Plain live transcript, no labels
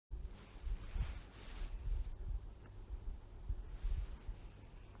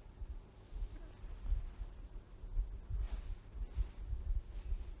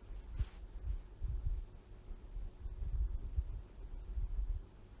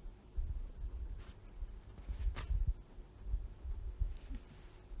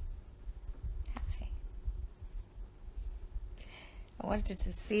I wanted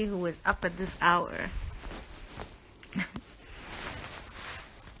to see who was up at this hour.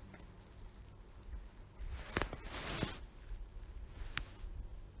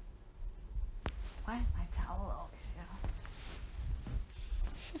 Why is my towel always here?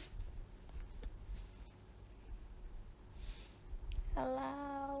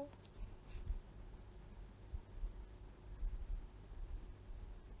 Hello.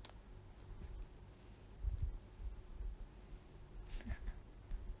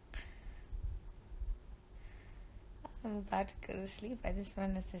 I'm about to go to sleep. I just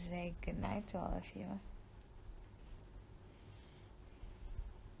wanted to say good night to all of you.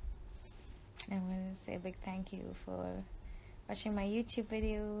 I wanted to say a big thank you for watching my YouTube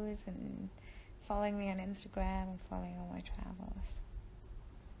videos and following me on Instagram and following all my travels.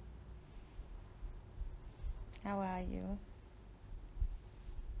 How are you?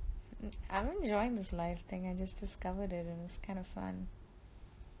 I'm enjoying this live thing. I just discovered it and it's kind of fun.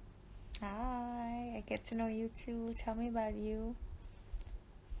 Hi, I get to know you too. Tell me about you.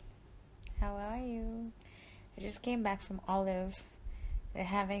 How are you? I just came back from Olive. They're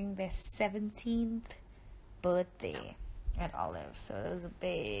having their 17th birthday at Olive, so it was a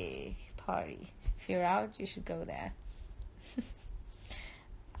big party. If you're out, you should go there.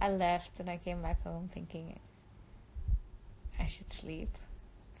 I left and I came back home thinking I should sleep,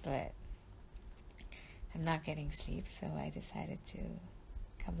 but I'm not getting sleep, so I decided to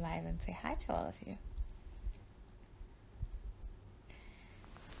come live and say hi to all of you.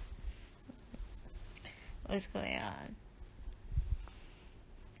 What's going on?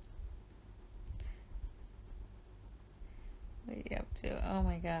 What are you up to? Oh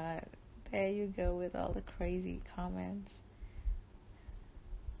my god. There you go with all the crazy comments.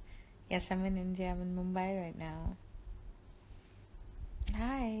 Yes, I'm in India. I'm in Mumbai right now.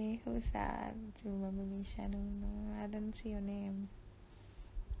 Hi, who's that? Do you remember me, Shanu? No, I didn't see your name.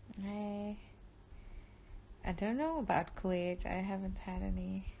 Hi. I don't know about Kuwait. I haven't had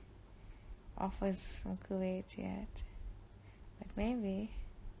any offers from Kuwait yet. But maybe.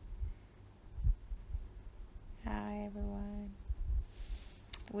 Hi, everyone.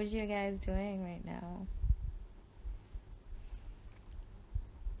 What are you guys doing right now?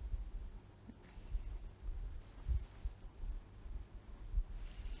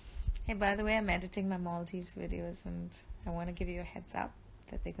 Hey, by the way, I'm editing my Maldives videos and I want to give you a heads up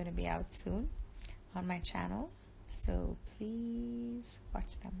that they're going to be out soon on my channel. So please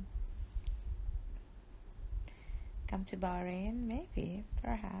watch them. Come to Bahrain? Maybe,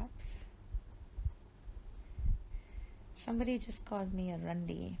 perhaps. Somebody just called me a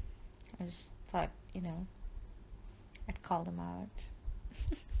Rundi. I just thought, I'd call them out.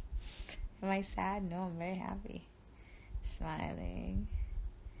 Am I sad? No, I'm very happy. Smiling.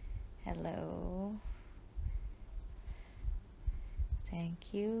 Hello.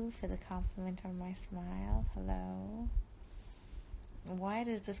 Thank you for the compliment on my smile. Hello. Why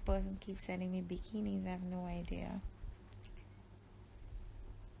does this person keep sending me bikinis? I have no idea.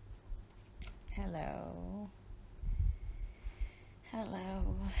 Hello.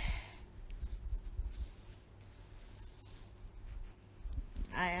 Hello.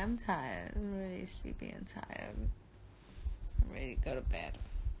 I am tired. I'm really sleepy and tired. I'm ready to go to bed.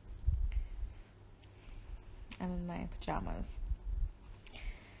 I'm in my pajamas.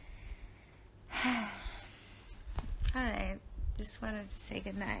 Alright. Just wanted to say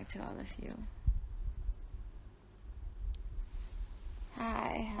goodnight to all of you.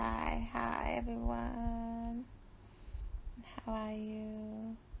 Hi, everyone. How are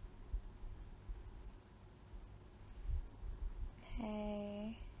you?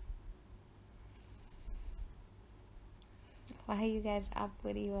 Hey. Why are you guys up?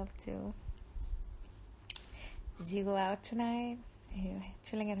 What are you up to? Did you go out tonight? Are you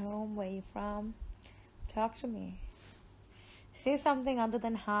chilling at home? Where are you from? Talk to me. Say something other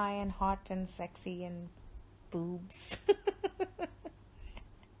than hi and hot and sexy and boobs.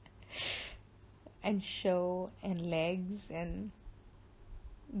 And show and legs and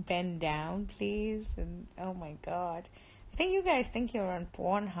bend down, please. And oh my god. I think you guys think you're on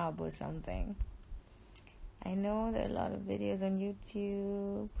Pornhub or something. I know there are a lot of videos on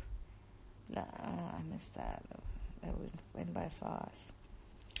YouTube. I missed that. That went by fast.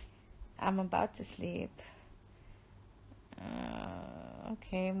 I'm about to sleep.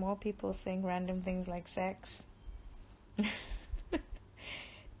 Okay, more people saying random things like sex.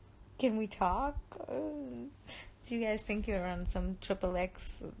 Can we talk? Do you guys think you're on some XXX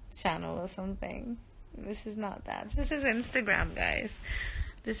channel or something? This is not that. This is Instagram, guys.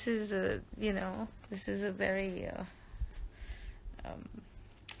 This is this is a very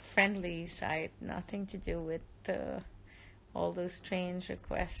friendly site. Nothing to do with all those strange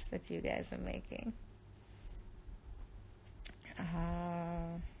requests that you guys are making.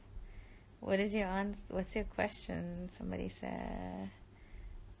 What's your question? Somebody said,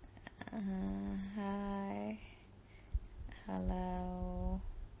 hi, hello,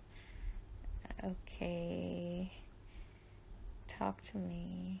 okay, talk to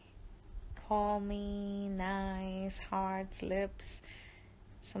me, call me, nice, hearts, lips.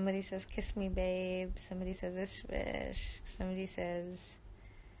 Somebody says, kiss me, babe. Somebody says, ish, wish. Somebody says,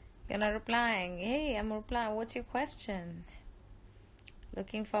 you're not replying. Hey, I'm replying. What's your question?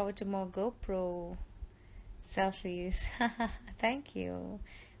 Looking forward to more GoPro selfies. Thank you.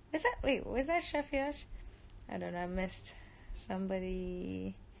 Was that Chef Yash? I don't know, I missed.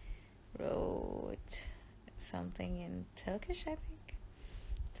 Somebody wrote something in Turkish, I think.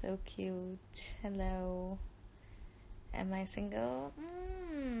 So cute. Hello. Am I single?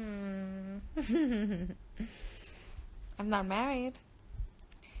 I'm not married.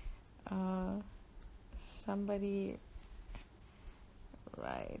 Somebody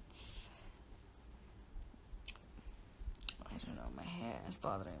writes, I don't know, my hair is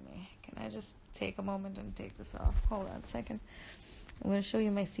bothering me. Can I just take a moment and take this off? Hold on a second. I'm going to show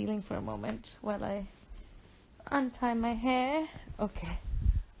you my ceiling for a moment while I untie my hair. Okay.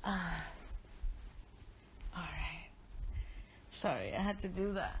 Alright. Sorry, I had to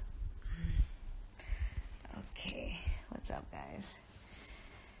do that. Okay. What's up, guys?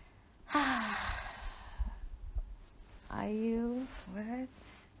 Are you what?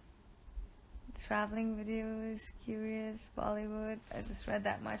 Traveling videos, curious, Bollywood. I just read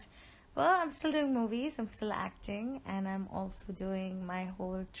that much. Well, I'm still doing movies, I'm still acting, and I'm also doing my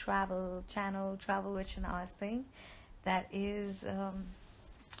whole travel channel, Travel with Shenaz thing. That is a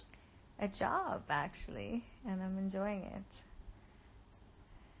job, actually, and I'm enjoying it.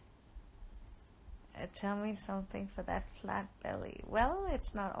 Tell me something for that flat belly. Well,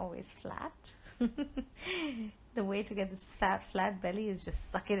 it's not always flat. The way to get this flat belly is just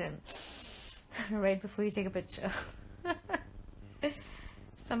suck it in right before you take a picture.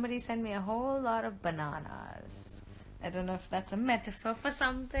 Somebody sent me a whole lot of bananas. I don't know if that's a metaphor for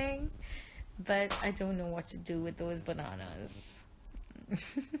something, but I don't know what to do with those bananas.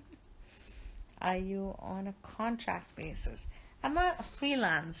 Are you on a contract basis? I'm a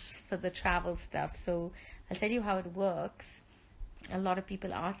freelance for the travel stuff, so I'll tell you how it works. A lot of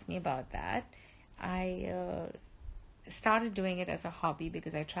people ask me about that. I started doing it as a hobby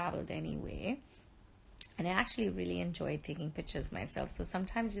because I traveled anyway, and I actually really enjoyed taking pictures myself. So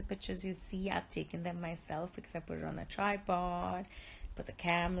sometimes the pictures you see, I've taken them myself because I put it on a tripod, put the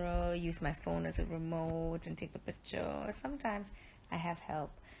camera, use my phone as a remote and take the picture. Sometimes I have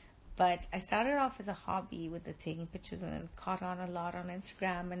help. But I started off as a hobby with the taking pictures, and it caught on a lot on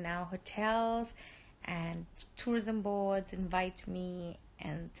Instagram, and now hotels and tourism boards invite me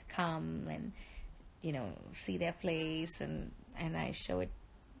and to come and, you know, see their place, and I show it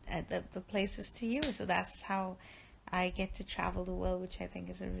at the places to you. So that's how I get to travel the world, which I think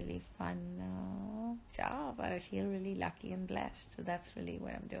is a really fun job. I feel really lucky and blessed. So that's really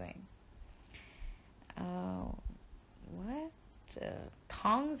what I'm doing. What?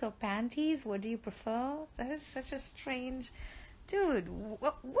 Thongs or panties? What do you prefer? That is such a strange... Dude,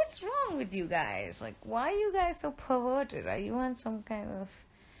 what's wrong with you guys? Like, why are you guys so perverted? Are you on some kind of...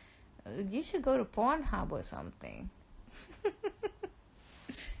 You should go to Pornhub or something.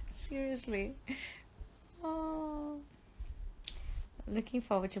 Seriously. Oh. Looking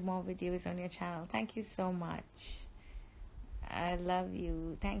forward to more videos on your channel. Thank you so much. I love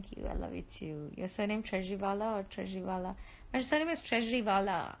you. Thank you. I love you too. Your surname Treasuryvala or Treasuryvala? My surname is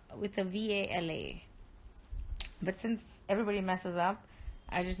Treasuryvala with a V-A-L-A. But since everybody messes up,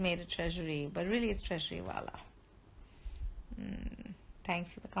 I just made it Treasury. But really it's Treasuryvala.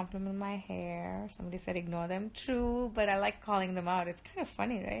 Thanks for the compliment on my hair. Somebody said ignore them. True, but I like calling them out. It's kind of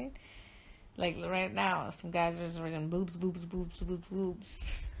funny, right? Like right now, some guys are just writing boobs, boobs, boobs, boobs, boobs.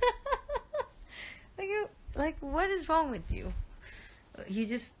 Like, what is wrong with you? You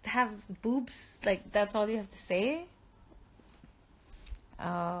just have boobs? Like, that's all you have to say?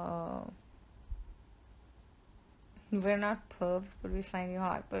 We're not pervs, but we find you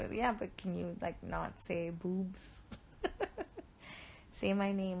hot. But yeah, but can you, like, not say boobs? Say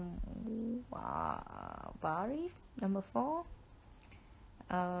my name. Bari, number 4.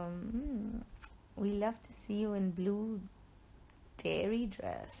 We love to see you in blue dairy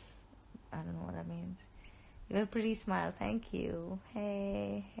dress. I don't know what that means. You have a pretty smile. Thank you.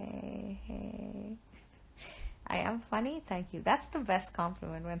 Hey, hey, hey. I am funny. Thank you. That's the best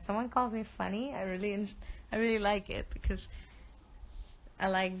compliment. When someone calls me funny, I really like it, because I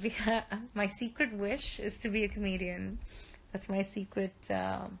like my secret wish is to be a comedian. That's my secret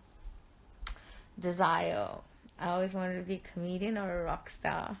desire. I always wanted to be a comedian or a rock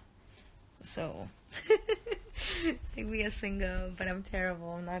star. So, I'd be a singer, but I'm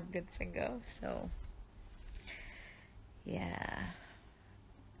terrible. I'm not a good singer. So, yeah.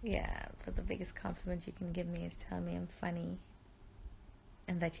 Yeah, but the biggest compliment you can give me is tell me I'm funny.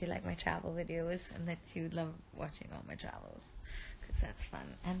 And that you like my travel videos. And that you love watching all my travels. Because that's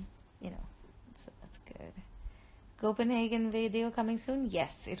fun. And, so that's good. Copenhagen video coming soon?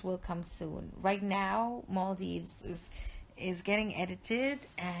 Yes, it will come soon. Right now, Maldives is getting edited,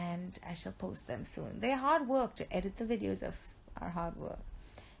 and I shall post them soon. They're hard work. To edit the videos are hard work.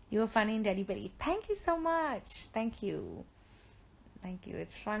 You were funny in Delhi Belly. Thank you so much. Thank you.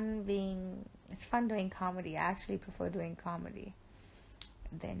 It's fun doing comedy. I actually prefer doing comedy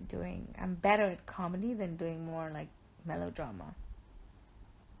than I'm better at comedy than doing more like melodrama.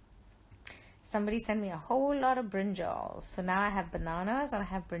 Somebody sent me a whole lot of brinjals. So now I have bananas and I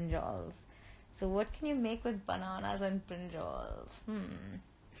have brinjals. So what can you make with bananas and brinjals?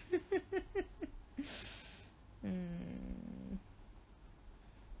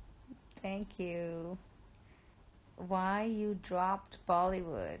 Thank you. Why you dropped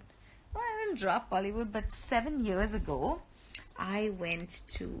Bollywood? Well, I didn't drop Bollywood, but 7 years ago, I went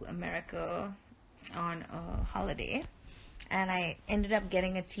to America on a holiday. And I ended up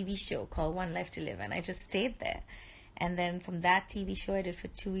getting a TV show called One Life to Live. And I just stayed there. And then from that TV show, I did for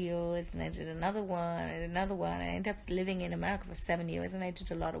 2 years. And I did another one. I ended up living in America for 7 years. And I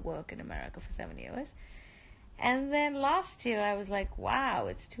did a lot of work in America for 7 years. And then last year, I was like, wow,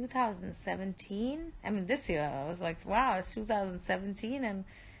 it's 2017. I mean, this year, I was like, wow, it's 2017. And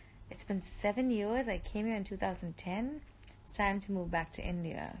it's been 7 years. I came here in 2010. It's time to move back to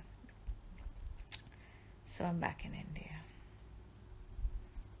India. So I'm back in India.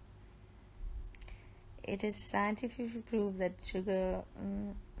 It is scientifically proved that sugar...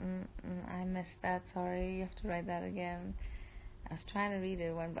 I missed that. Sorry, you have to write that again. I was trying to read it.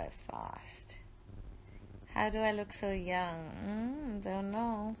 It went by fast. How do I look so young? Don't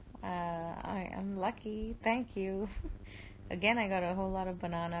know. I am lucky. Thank you. Again, I got a whole lot of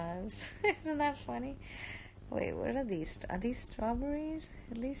bananas. Isn't that funny? Wait, what are these? Are these strawberries?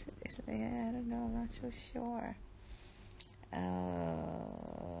 At least, I don't know. I'm not so sure.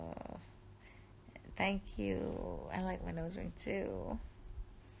 Thank you. I like my nose ring too.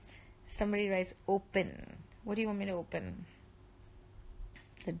 Somebody writes open. What do you want me to open?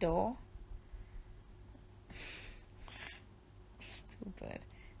 The door? Stupid.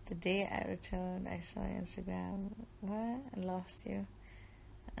 The day I returned, I saw your Instagram. What? I lost you.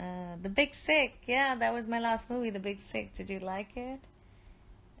 The Big Sick. Yeah, that was my last movie, The Big Sick. Did you like it?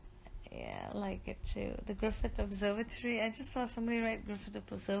 Yeah, I like it too. The Griffith Observatory. I just saw somebody write Griffith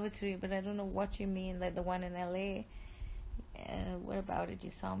Observatory, but I don't know what you mean, like the one in LA. What about it? You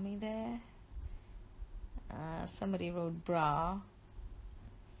saw me there? Somebody wrote bra.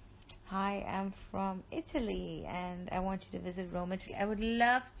 Hi, I'm from Italy, and I want you to visit Rome, Italy. I would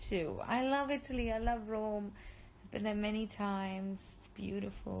love to. I love Italy. I love Rome. I've been there many times. It's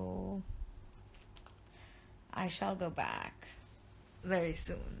beautiful. I shall go back very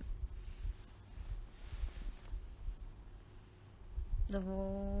soon. The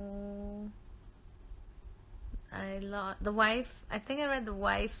wife. I think I read The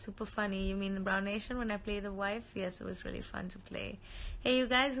Wife. Super funny. You mean the Brown Nation? When I play The Wife, yes, it was really fun to play. Hey, you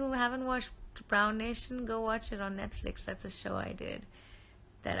guys who haven't watched Brown Nation, go watch it on Netflix. That's a show I did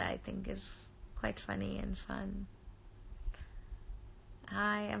that I think is quite funny and fun.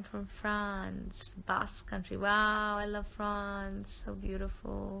 Hi, I'm from France, Basque country. Wow, I love France. So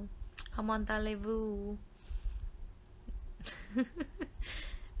beautiful. Comment allez-vous?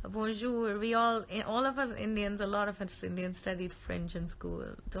 Bonjour. All of us Indians, a lot of us Indians studied French in school.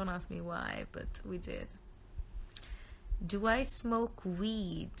 Don't ask me why, but we did. Do I smoke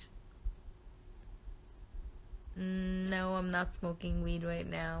weed? No, I'm not smoking weed right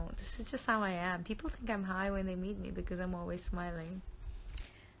now. This is just how I am. People think I'm high when they meet me because I'm always smiling.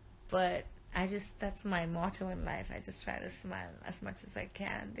 But that's my motto in life. I just try to smile as much as I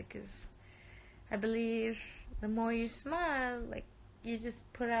can because I believe the more you smile, like, you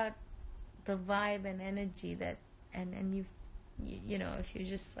just put out the vibe and energy that, and you know, if you're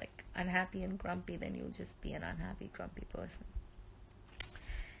just like unhappy and grumpy, then you'll just be an unhappy, grumpy person.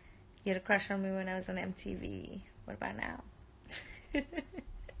 You had a crush on me when I was on MTV. What about now?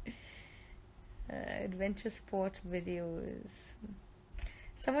 Adventure sport videos.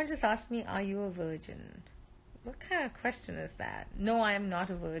 Someone just asked me, are you a virgin? What kind of question is that? No, I am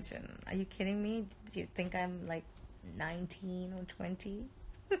not a virgin. Are you kidding me? Do you think I'm like 19 or 20?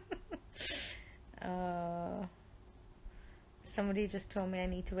 Somebody just told me I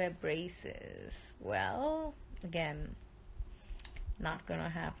need to wear braces. Well, again, not gonna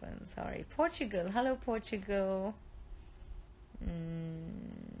happen. Sorry. Portugal. Hello, Portugal.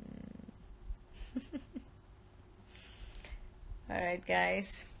 Alright,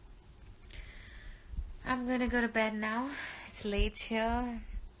 guys. I'm gonna go to bed now. It's late here.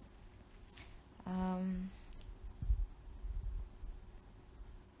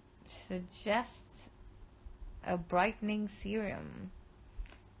 Suggest a brightening serum.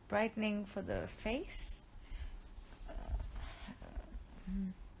 Brightening for the face?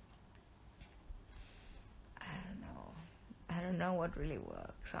 I don't know what really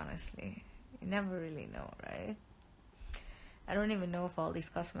works, honestly. You never really know, right? I don't even know if all these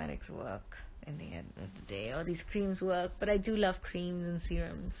cosmetics work in the end of the day, or these creams work, but I do love creams and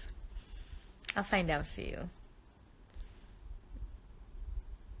serums. I'll find out for you.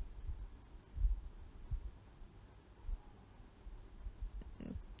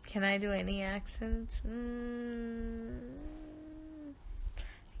 Can I do any accents? I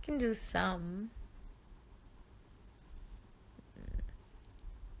can do some.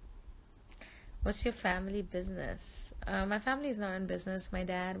 What's your family business? My family is not in business. My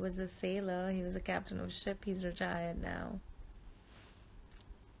dad was a sailor. He was a captain of a ship. He's retired now.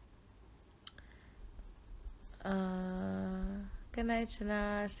 Good night,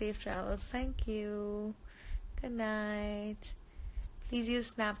 Shenaz. Safe travels. Thank you. Good night. Please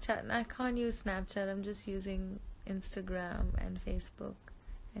use Snapchat. I can't use Snapchat. I'm just using Instagram and Facebook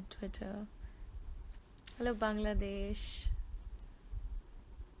and Twitter. Hello, Bangladesh.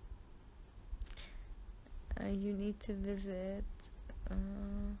 You need to visit.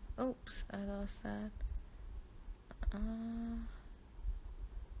 Oops, I lost that.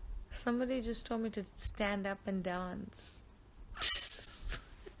 Somebody just told me to stand up and dance.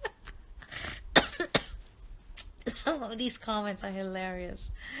 Oh, these comments are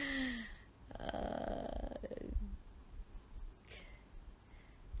hilarious.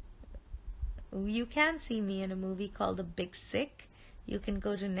 You can see me in a movie called The Big Sick. You can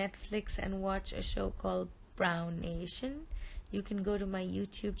go to Netflix and watch a show called Brown Nation. You can go to my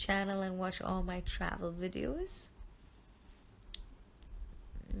YouTube channel and watch all my travel videos.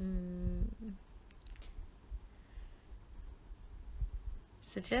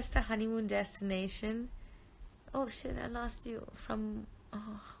 Suggest a honeymoon destination. Oh shit, I lost you from...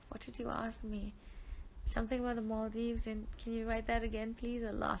 Oh, what did you ask me? Something about the Maldives, and can you write that again, please?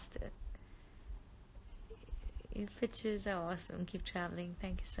 I lost it. Your pictures are awesome. Keep traveling.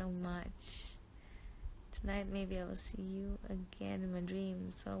 Thank you so much. Tonight maybe I will see you again in my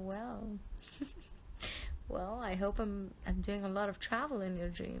dreams. So well. Well, I hope I'm doing a lot of travel in your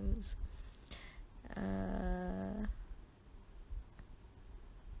dreams.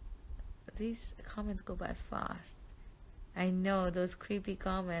 These comments go by fast. I know, those creepy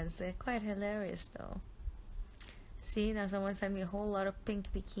comments. They're quite hilarious though. See, now someone sent me a whole lot of pink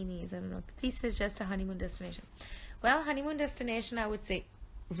bikinis. I don't know. Please suggest a honeymoon destination. Well, honeymoon destination, I would say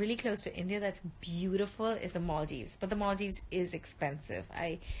really close to India that's beautiful is the Maldives. But the Maldives is expensive.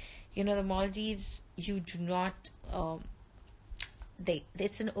 The Maldives, you do not...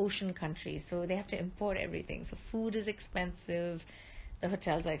 it's an ocean country, so they have to import everything. So food is expensive. The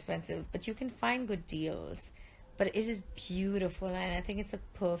hotels are expensive. But you can find good deals. But it is beautiful, and I think it's a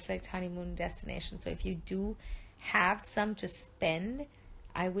perfect honeymoon destination. So if you do have some to spend,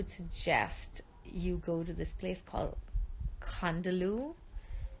 I would suggest you go to this place called Kandaloo.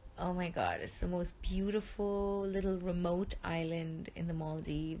 Oh my god, it's the most beautiful little remote island in the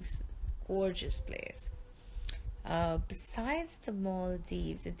Maldives. Gorgeous place. Besides the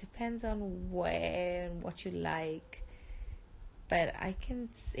Maldives, it depends on where and what you like. But I can,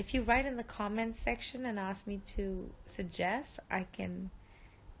 if you write in the comments section and ask me to suggest, I can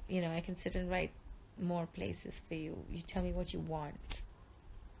sit and write more places for you. You tell me what you want.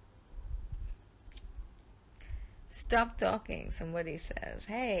 Stop talking, somebody says.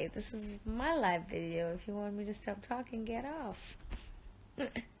 Hey, this is my live video. If you want me to stop talking, get off.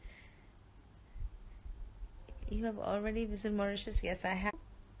 You have already visited Mauritius? Yes, I have.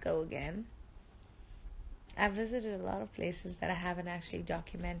 Go again. I've visited a lot of places that I haven't actually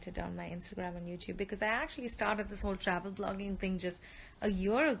documented on my Instagram and YouTube, because I actually started this whole travel blogging thing just a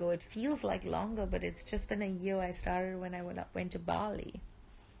year ago. It feels like longer, but it's just been a year. I started when I went to Bali.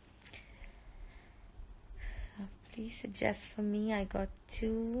 Please suggest for me. I got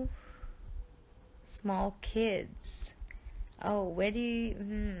 2 small kids. Oh, where do you...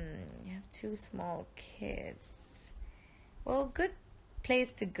 you have 2 small kids. Well, good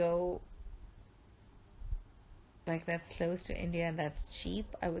place to go like that's close to India and that's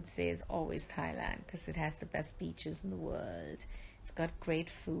cheap, I would say is always Thailand because it has the best beaches in the world. It's got great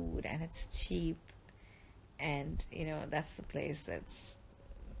food and it's cheap, and that's the place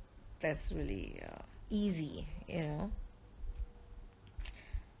that's really easy.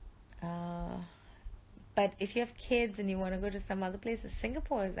 Uh, but if you have kids and you want to go to some other places,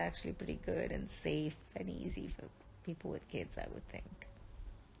 Singapore is actually pretty good and safe and easy for people with kids, I would think.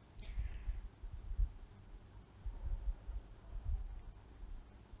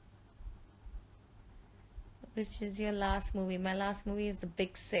 Which is your last movie? My last movie is The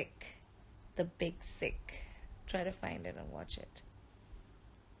Big Sick. The Big Sick. Try to find it and watch it.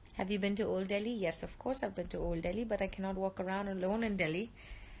 Have you been to Old Delhi? Yes, of course I've been to Old Delhi, but I cannot walk around alone in Delhi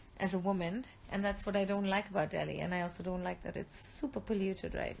as a woman, and that's what I don't like about Delhi. And I also don't like that it's super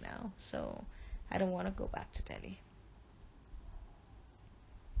polluted right now, so I don't want to go back to Delhi.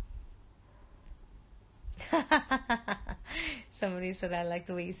 Somebody said I like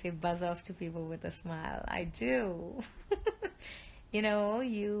the way you say buzz off to people with a smile. I do.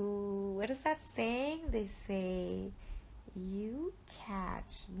 What is that saying? They say you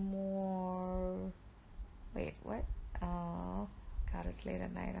catch more. Wait, what? Oh, God, it's late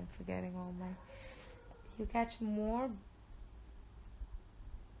at night. I'm forgetting all my. You catch more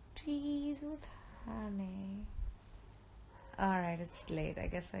bees with honey. Alright, it's late. I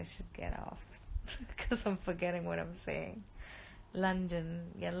guess I should get off because I'm forgetting what I'm saying.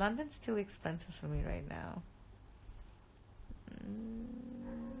 London. Yeah, London's too expensive for me right now.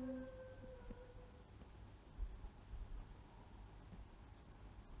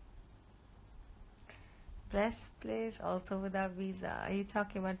 Best place also without visa. Are you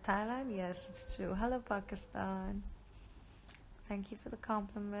talking about Thailand? Yes, it's true. Hello, Pakistan. Thank you for the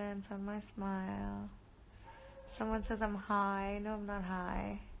compliments on my smile. Someone says I'm high. No, I'm not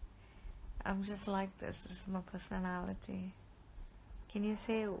high. I'm just like this. This is my personality. Can you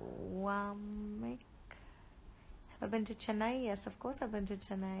say Wamik? Have I been to Chennai? Yes, of course I've been to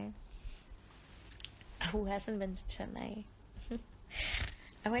Chennai. Who hasn't been to Chennai?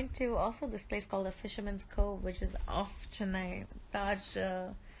 I went to also this place called the Fisherman's Cove, which is off Chennai. Taj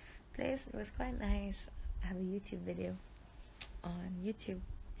place. It was quite nice. I have a YouTube video on YouTube.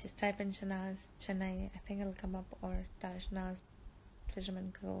 Just type in Shenaz Chennai. I think it'll come up, or Shenaz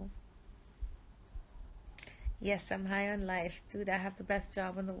Fisherman Cove. Yes, I'm high on life. Dude, I have the best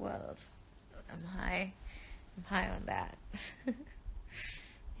job in the world. I'm high. I'm high on that.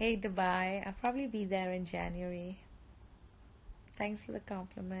 Hey, Dubai. I'll probably be there in January. Thanks for the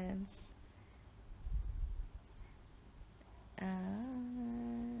compliments.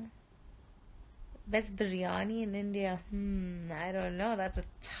 Best biryani in India? I don't know. That's a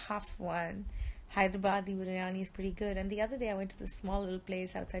tough one. Hyderabadi biryani is pretty good. And the other day I went to this small little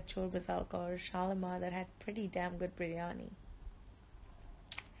place outside Chor Bazaar called Shalimar that had pretty damn good biryani.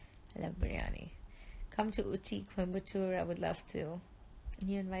 I love biryani. Come to Uti, Coimbatore. I would love to. Are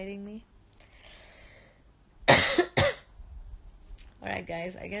you inviting me? Alright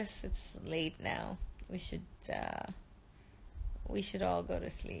guys, I guess it's late now. We should all go to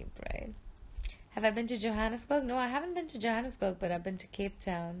sleep, right? Have I been to Johannesburg? No, I haven't been to Johannesburg, but I've been to Cape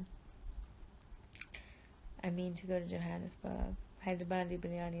Town. I mean to go to Johannesburg. Hyderabadi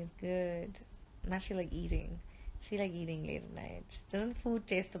biryani is good. And I feel like eating. I feel like eating late at night. Doesn't food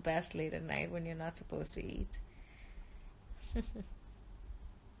taste the best late at night when you're not supposed to eat?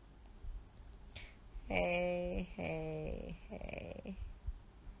 Hey, hey, hey.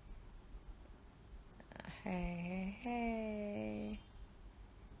 Hey, hey.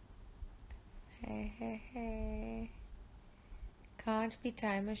 Hey, hey, hey. Can't be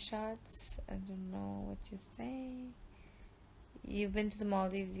timer shots. I don't know what you're saying. You've been to the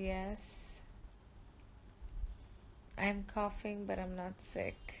Maldives? Yes. I'm coughing, but I'm not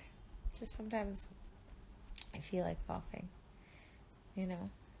sick. Just sometimes I feel like coughing.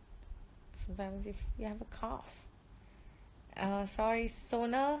 Sometimes if you have a cough. Sorry,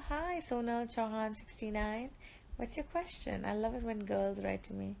 Sonal. Hi, Sonal Chauhan69. What's your question? I love it when girls write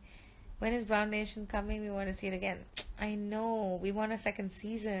to me. When is Brown Nation coming? We want to see it again. I know. We want a second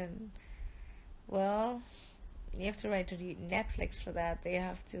season. Well, you have to write to Netflix for that. They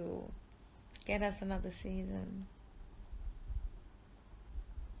have to get us another season.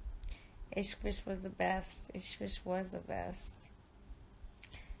 Ishq was the best. Ishq was the best.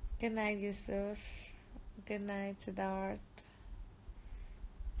 Good night, Yusuf. Good night, Siddharth.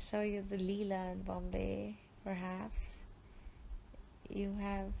 So you're the Leela in Bombay, perhaps. You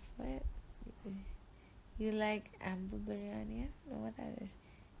have what? You like amber biryani? I don't know what that is.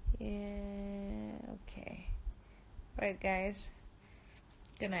 Yeah, okay. Alright, guys.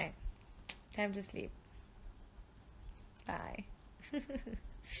 Good night. Time to sleep. Bye.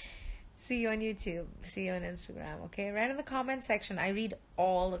 See you on YouTube. See you on Instagram. Okay, write in the comment section. I read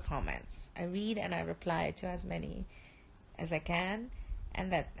all the comments. I read and I reply to as many as I can,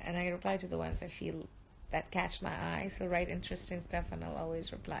 and I reply to the ones I feel that catch my eye. So write interesting stuff, and I'll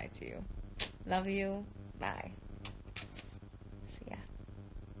always reply to you. Love you. Bye.